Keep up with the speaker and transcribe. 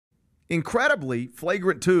incredibly,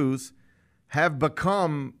 flagrant twos have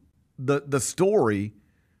become the story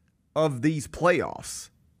of these playoffs.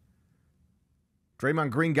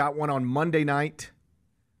 Draymond Green got one on Monday night.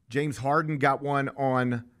 James Harden got one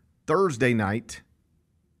on Thursday night.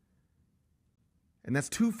 And that's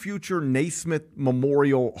two future Naismith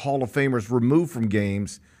Memorial Hall of Famers removed from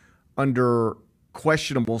games under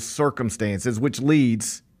questionable circumstances, which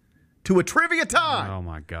leads to a trivia time. Oh,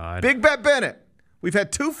 my God. Big Bet Bennett. We've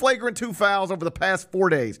had 2 flagrant 2 fouls over the past 4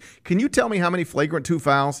 days. Can you tell me how many flagrant 2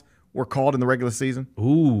 fouls were called in the regular season?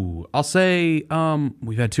 Ooh, I'll say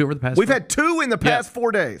we've had 2 over the past. We've had 2 in the past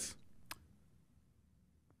 4 days.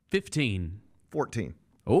 15. 14.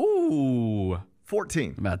 Ooh.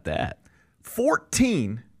 14. How about that?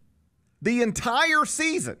 14 the entire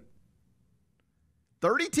season.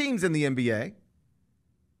 30 teams in the NBA.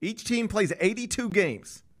 Each team plays 82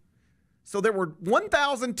 games. So there were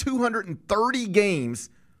 1,230 games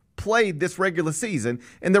played this regular season,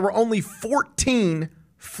 and there were only 14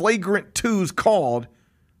 flagrant 2s called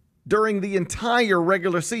during the entire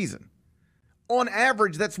regular season. On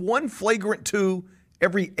average, that's 1 flagrant 2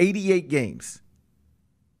 every 88 games.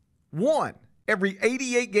 1 every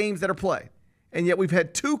 88 games that are played. And yet we've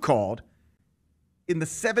had 2 called in the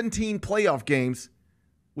 17 playoff games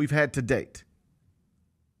we've had to date.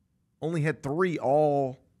 Only had 3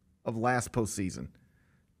 all of last postseason.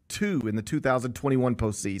 2 in the 2021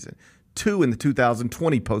 postseason. 2 in the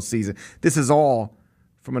 2020 postseason. This is all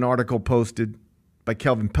from an article posted by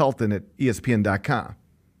Kelvin Pelton at ESPN.com.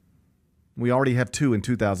 We already have 2 in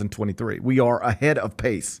 2023. We are ahead of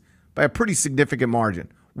pace by a pretty significant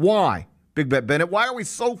margin. Why, Big Bet Bennett? Why are we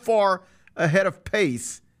so far ahead of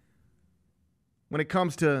pace when it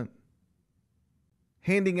comes to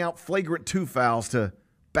handing out flagrant 2 fouls to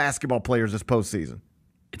basketball players this postseason?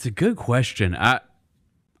 It's a good question. I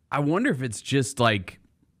wonder if it's just like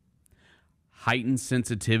heightened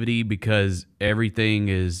sensitivity because everything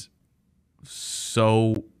is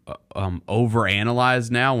so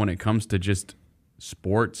overanalyzed now when it comes to just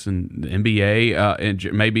sports and the NBA,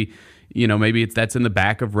 and maybe that's in the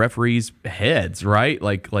back of referees' heads, right?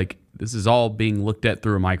 Like this is all being looked at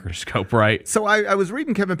through a microscope, right? So I was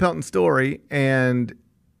reading Kevin Pelton's story, and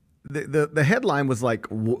the headline was like,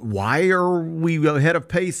 why are we ahead of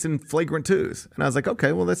pace in flagrant 2s? And I was like,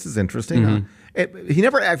 okay, well, this is interesting. Mm-hmm. He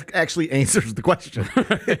never actually answers the question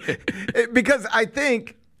because I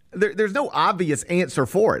think there's no obvious answer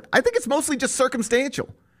for it. I think it's mostly just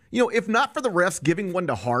circumstantial. You know, if not for the refs giving one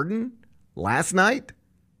to Harden last night,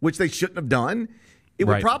 which they shouldn't have done, it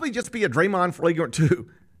would probably just be a Draymond flagrant 2.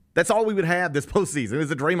 That's all we would have this postseason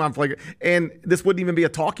is a Draymond flagrant. And this wouldn't even be a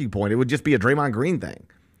talking point. It would just be a Draymond Green thing.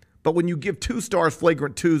 But when you give 2 stars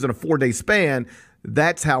flagrant 2s in a 4-day span,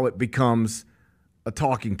 that's how it becomes a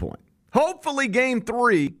talking point. Hopefully game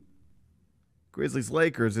 3,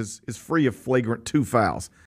 Grizzlies-Lakers, is free of flagrant 2 fouls.